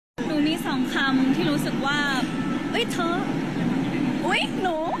มีสองคำที่รู้สึกว่าเอ้ยเธออุ๊ยห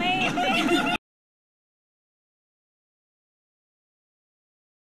นูไม่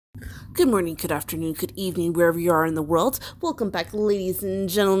Good morning, good afternoon, good evening, wherever you are in the world. Welcome back, ladies and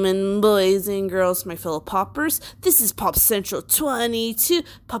gentlemen, boys and girls, my fellow poppers. This is Pop Central 22,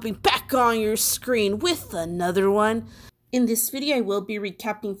 popping back on your screen with another one. In this video, I will be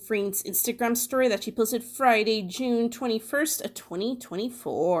recapping Freen's Instagram story that she posted Friday, June 21st of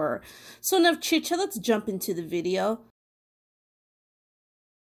 2024. So enough chit-chat, let's jump into the video.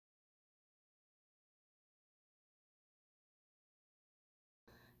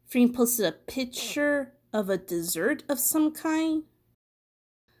 Freen posted a picture of a dessert of some kind.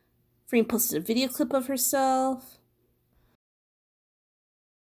 Freen posted a video clip of herself.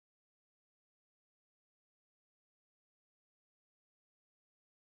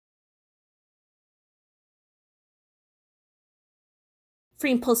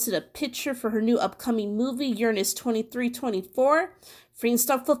 Freen posted a picture for her new upcoming movie, Uranus 2324. Freen's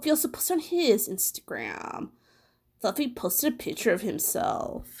dog Fluffy also posted on his Instagram. Fluffy posted a picture of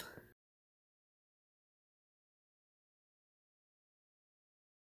himself.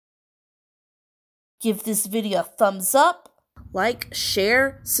 Give this video a thumbs up, like,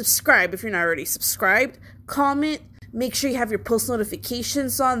 share, subscribe if you're not already subscribed, comment, make sure you have your post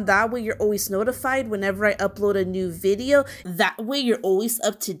notifications on, that way you're always notified whenever I upload a new video, that way you're always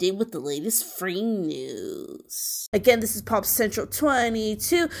up to date with the latest free news. Again, this is Pop Central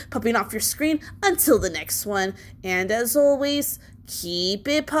 22, popping off your screen until the next one, and as always, keep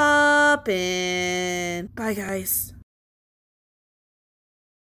it poppin'. Bye guys.